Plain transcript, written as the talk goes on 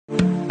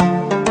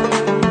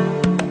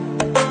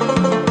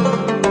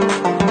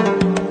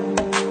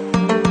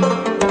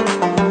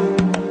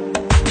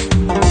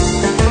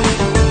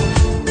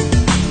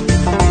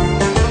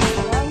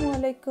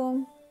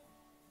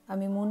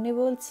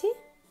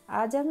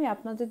আজ আমি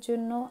আপনাদের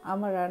জন্য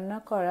আমার রান্না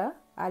করা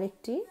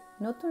আরেকটি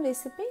নতুন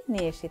রেসিপি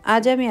নিয়ে এসেছি।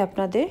 আজ আমি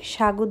আপনাদের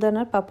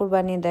সাগুদানার পাপড়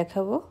বানিয়ে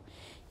দেখাবো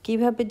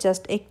কিভাবে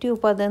জাস্ট একটি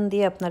উপাদান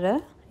দিয়ে আপনারা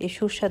এই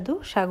সুস্বাদু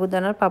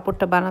সাগুদানার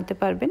পাপড়টা বানাতে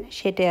পারবেন,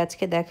 সেটাই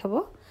আজকে দেখাবো।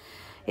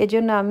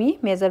 এজন্য আমি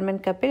মেজারমেন্ট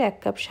কাপের 1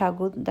 কাপ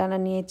সাগুদানা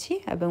নিয়েছি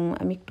এবং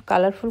আমি একটু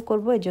কালারফুল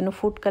করব, এজন্য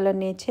ফুড কালার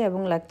নিয়েছি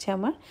এবং লাগছে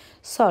আমার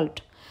সল্ট।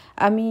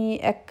 আমি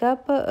 1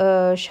 কাপ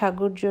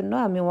সাগুর জন্য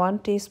আমি 1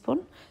 টিস্পুন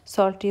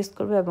সল্ট ইউজ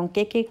করব এবং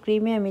কেকের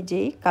ক্রিমে আমি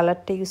যেই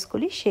কালারটা ইউজ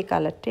করি সেই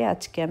কালারটাই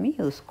আজকে আমি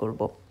ইউজ করব।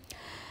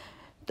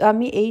 তো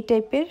আমি এই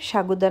টাইপের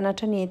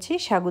সাগুদানাটা নিয়েছি।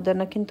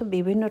 সাগুদানা কিন্তু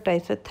বিভিন্ন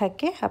টাইপের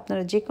থাকে,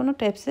 আপনারা যে কোনো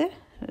টাইপসের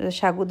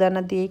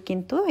সাগুদানা দিয়ে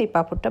কিন্তু এই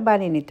পাপড়টা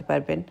বানিয়ে নিতে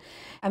পারবেন।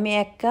 আমি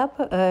 1 কাপ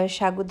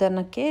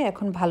সাগুদানাকে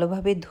এখন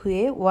ভালোভাবে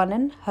ধুয়ে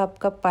 1.5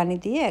 কাপ পানি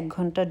দিয়ে 1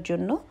 ঘন্টার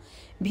জন্য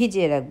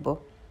ভিজিয়ে রাখব।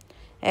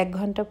 1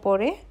 ঘন্টা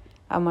পরে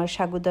আমার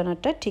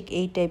সাগুদানাটা ঠিক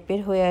এই টাইপের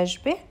হয়ে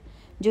আসবে।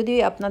 যদি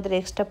আপনাদের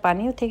এক্সট্রা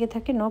পানিও থেকে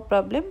থাকে নো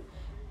প্রবলেম,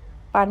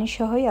 পানি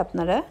সহই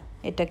আপনারা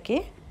এটাকে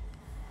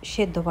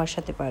সেদ্ধ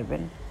বসাতে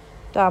পারবেন।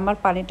 তো আমার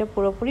পানিটা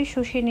পুরোপুরি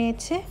শুষিয়ে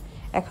নিয়েছে।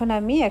 এখন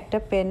আমি একটা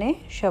প্যানে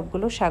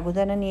সবগুলো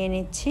সাগুদানা নিয়ে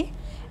নিচ্ছি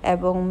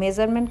এবং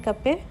মেজারমেন্ট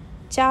কাপের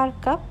 4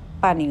 কাপ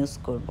পানি ইউজ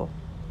করব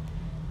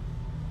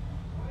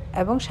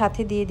এবং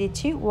সাথে দিয়ে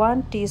দিচ্ছি 1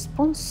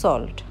 টিস্পুন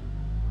সল্ট।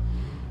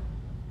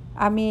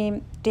 আমি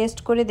টেস্ট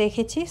করে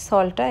দেখেছি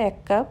সল্টটা 1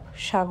 কাপ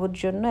সাগুর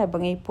জন্য এবং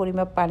এই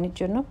পরিমাপ পানির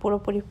জন্য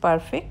পুরোপুরি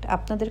পারফেক্ট।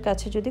 আপনাদের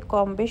কাছে যদি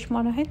কম বেশ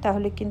মনে হয়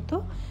তাহলে কিন্তু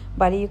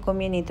বাড়িয়ে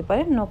কমিয়ে নিতে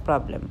পারেন, নো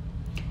প্রবলেম।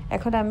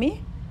 এখন আমি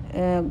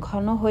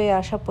ঘন হয়ে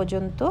আসা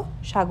পর্যন্ত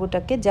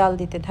সাগুটাকে জাল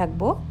দিতে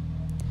থাকবো।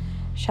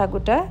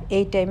 সাগুটা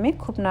এই টাইমে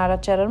খুব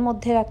নাড়াচাড়ার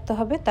মধ্যে রাখতে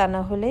হবে, তা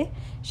না হলে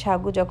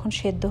সাগু যখন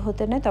সেদ্ধ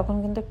হতে নেয় তখন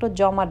কিন্তু একটু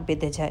জমাট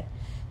বেঁধে যায়।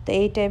 তো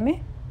এই টাইমে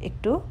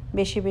একটু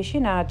বেশি বেশি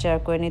নাড়াচাড়া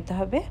করে নিতে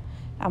হবে।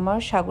 আমার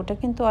সাগুটা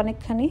কিন্তু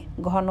অনেকখানি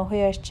ঘন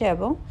হয়ে আসছে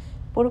এবং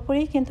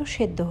পুরোপুরি কিন্তু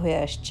সেদ্ধ হয়ে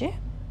আসছে।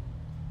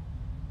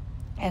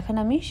 এখন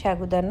আমি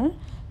সাগুদানার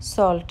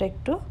সল্টটা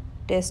একটু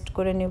টেস্ট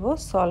করে নেব,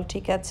 সল্ট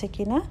ঠিক আছে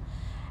কিনা,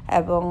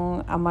 এবং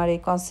আমার এই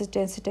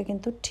কনসিস্টেন্সিটা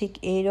কিন্তু ঠিক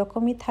এই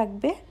রকমই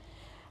থাকবে।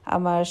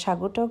 আমার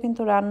সাগুটাও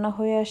কিন্তু রান্না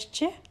হয়ে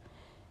আসছে।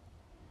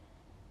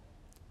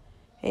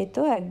 এই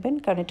তো একবেন,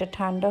 কারণ এটা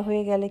ঠান্ডা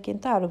হয়ে গেলে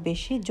কিন্তু আরও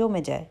বেশি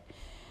জমে যায়।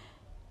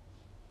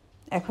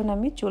 এখন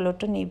আমি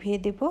চুলোটা নিভিয়ে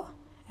দেব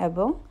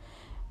এবং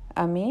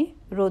আমি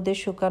রোদে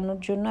শুকানোর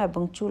জন্য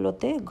এবং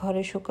চুলোতে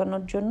ঘরে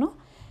শুকানোর জন্য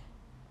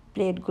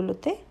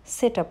প্লেটগুলোতে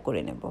সেট আপ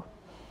করে নেব।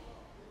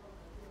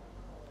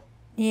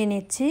 নিয়ে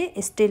নিচ্ছি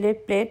স্টিলের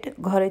প্লেট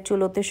ঘরে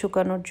চুলোতে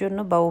শুকানোর জন্য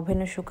বা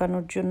ওভেনে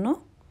শুকানোর জন্য।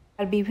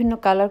 আর বিভিন্ন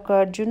কালার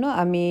করার জন্য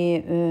আমি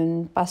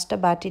 5টা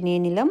বাটি নিয়ে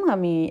নিলাম।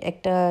 আমি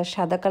একটা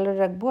সাদা কালার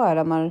রাখবো আর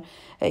আমার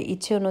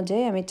ইচ্ছে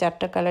অনুযায়ী আমি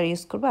 4টা কালার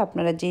ইউজ করব।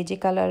 আপনারা যে যে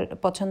কালার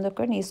পছন্দ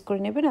করেন ইউজ করে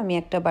নেবেন। আমি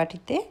একটা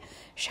বাটিতে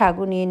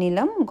সাগু নিয়ে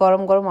নিলাম।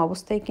 গরম গরম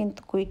অবস্থায় কিন্তু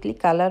কুইকলি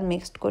কালার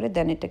মিক্সড করে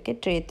দেন এটাকে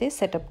ট্রেতে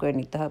সেট আপ করে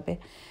নিতে হবে।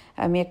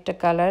 আমি একটা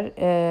কালার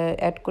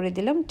অ্যাড করে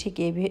দিলাম। ঠিক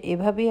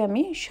এভাবেই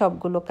আমি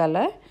সবগুলো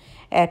কালার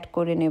অ্যাড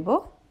করে নেব।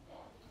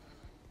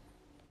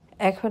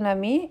 এখন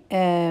আমি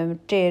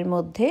ট্রের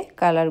মধ্যে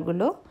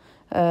কালারগুলো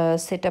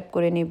সেট আপ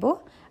করে নিব।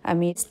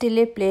 আমি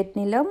স্টিলের প্লেট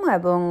নিলাম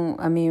এবং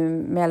আমি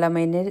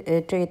মেলামাইনের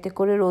ট্রেতে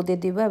করে রোদে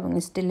দিব এবং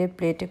স্টিলের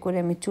প্লেটে করে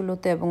আমি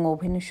চুলোতে এবং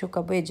ওভেনে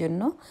শুকাবো, এই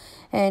জন্য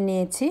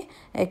নিয়েছি।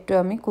 একটু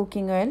আমি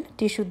কুকিং অয়েল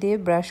টিস্যু দিয়ে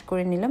ব্রাশ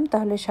করে নিলাম,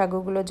 তাহলে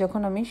সাগুগুলো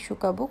যখন আমি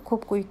শুকাবো খুব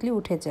কুইকলি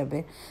উঠে যাবে।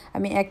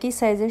 আমি একই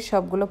সাইজের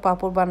সবগুলো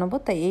পাপড় বানাবো,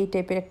 তাই এই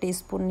টাইপের একটা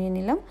স্পুন নিয়ে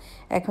নিলাম।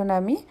 এখন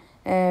আমি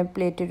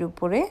প্লেটের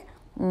উপরে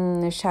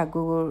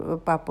সাগু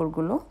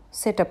পাপড়গুলো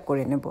সেট আপ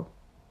করে নেব।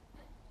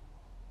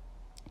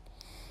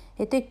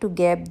 এতে একটু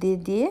গ্যাপ দিয়ে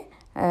দিয়ে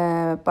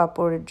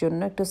পাপড়ের জন্য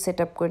একটু সেট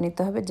আপ করে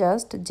নিতে হবে।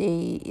 জাস্ট যেই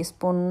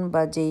স্পুন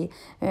বা যেই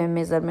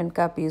মেজারমেন্ট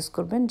কাপ ইউজ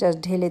করবেন জাস্ট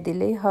ঢেলে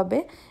দিলেই হবে।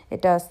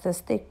 এটা আস্তে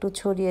আস্তে একটু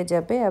ছড়িয়ে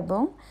যাবে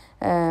এবং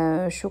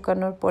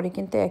শুকানোর পরে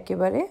কিন্তু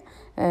একেবারে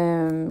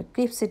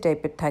ক্রিপসি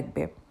টাইপের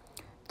থাকবে।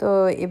 তো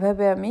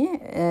এভাবে আমি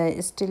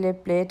স্টিলের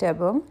প্লেট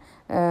এবং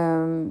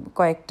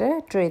কয়েকটা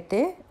ট্রেতে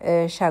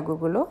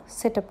সাগুগুলো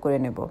সেট আপ করে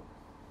নেব।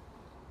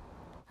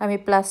 আমি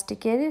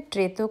প্লাস্টিকের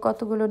ট্রেতেও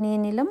কতগুলো নিয়ে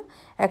নিলাম।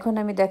 এখন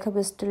আমি দেখাবো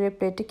স্টিলের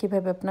প্লেটে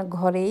কীভাবে আপনার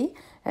ঘরেই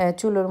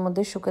চুলোর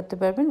মধ্যে শুকাতে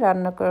পারবেন।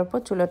 রান্না করার পর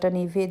চুলাটা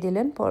নিভিয়ে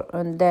দিলেন,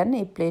 দেন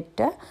এই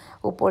প্লেটটা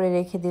উপরে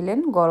রেখে দিলেন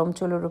গরম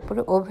চুলোর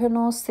উপরে।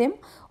 ওভেনও সেম,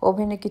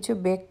 ওভেনে কিছু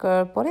বেক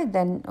করার পরে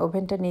দেন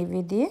ওভেনটা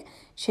নিভিয়ে দিয়ে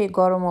সেই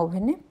গরম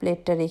ওভেনে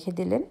প্লেটটা রেখে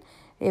দিলেন।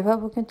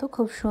 এভাবেও কিন্তু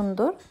খুব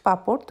সুন্দর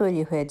পাপড়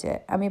তৈরি হয়ে যায়।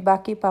 আমি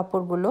বাকি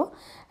পাপড়গুলো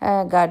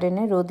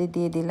গার্ডেনে রোদে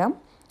দিয়ে দিলাম।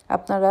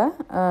 আপনারা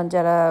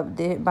যারা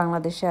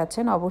বাংলাদেশে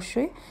আছেন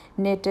অবশ্যই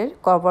নেটের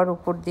কভার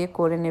উপর দিয়ে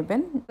করে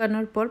নেবেন।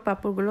 শুকানোর পর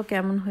পাপড়গুলো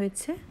কেমন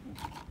হয়েছে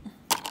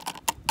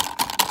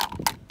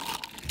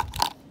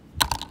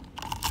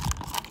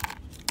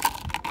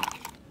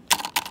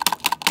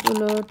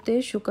চুলোতে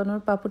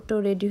শুকানোর পাঁপড়টাও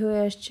রেডি হয়ে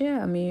আসছে।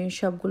 আমি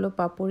সবগুলো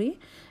পাঁপড়ই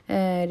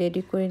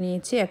রেডি করে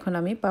নিয়েছি। এখন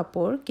আমি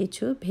পাঁপড়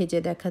কিছু ভেজে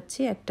দেখাচ্ছি।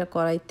 একটা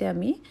কড়াইতে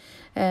আমি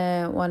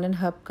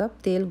 1.5 কাপ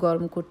তেল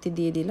গরম করতে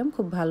দিয়ে দিলাম।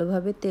 খুব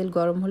ভালোভাবে তেল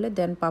গরম হলে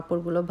দেন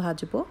পাঁপড়গুলো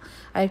ভাজবো।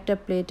 আর একটা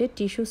প্লেটে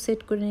টিস্যু সেট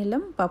করে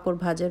নিলাম। পাঁপড়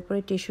ভাজার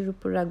পরে টিস্যুর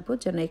উপর রাখবো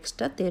যেন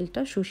এক্সট্রা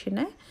তেলটা শুষে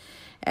নেয়।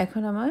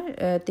 এখন আমার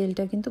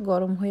তেলটা কিন্তু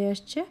গরম হয়ে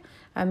আসছে।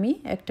 আমি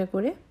একটা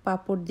করে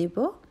পাঁপড় দিব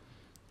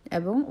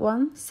এবং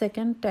 1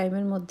 সেকেন্ড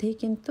টাইমের মধ্যেই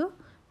কিন্তু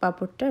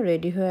পাঁপড়টা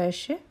রেডি হয়ে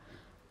আসে।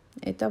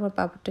 এই তো আমার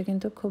পাঁপড়টা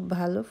কিন্তু খুব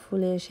ভালো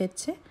ফুলে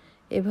এসেছে।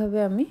 এভাবে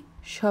আমি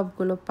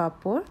সবগুলো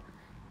পাঁপড়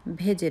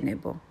ভেজে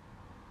নেব।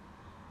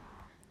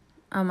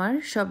 আমার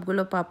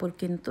সবগুলো পাঁপড়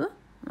কিন্তু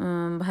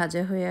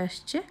ভাজা হয়ে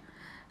আসছে।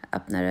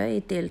 আপনারা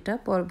এই তেলটা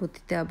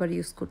পরবর্তীতে আবার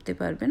ইউজ করতে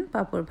পারবেন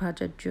পাঁপড়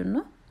ভাজার জন্য।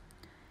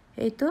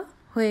 এই তো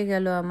হয়ে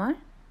গেল আমার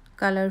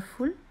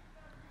কালারফুল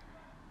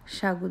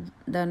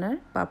সাগুদানার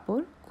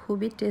পাঁপড়।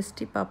 খুবই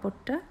টেস্টি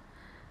পাঁপড়টা।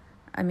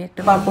 আমি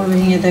একটা পাঁপড়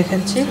ভেঙে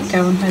দেখাচ্ছি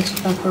কেমন হয়েছে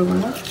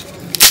পাঁপড়গুলো।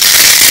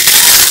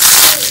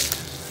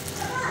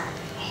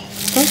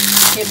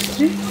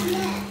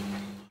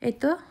 এই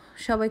তো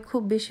সবাই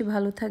খুব বেশি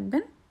ভালো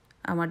থাকবেন,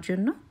 আমার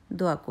জন্য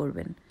দোয়া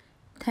করবেন।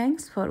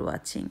 Thanks for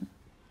watching.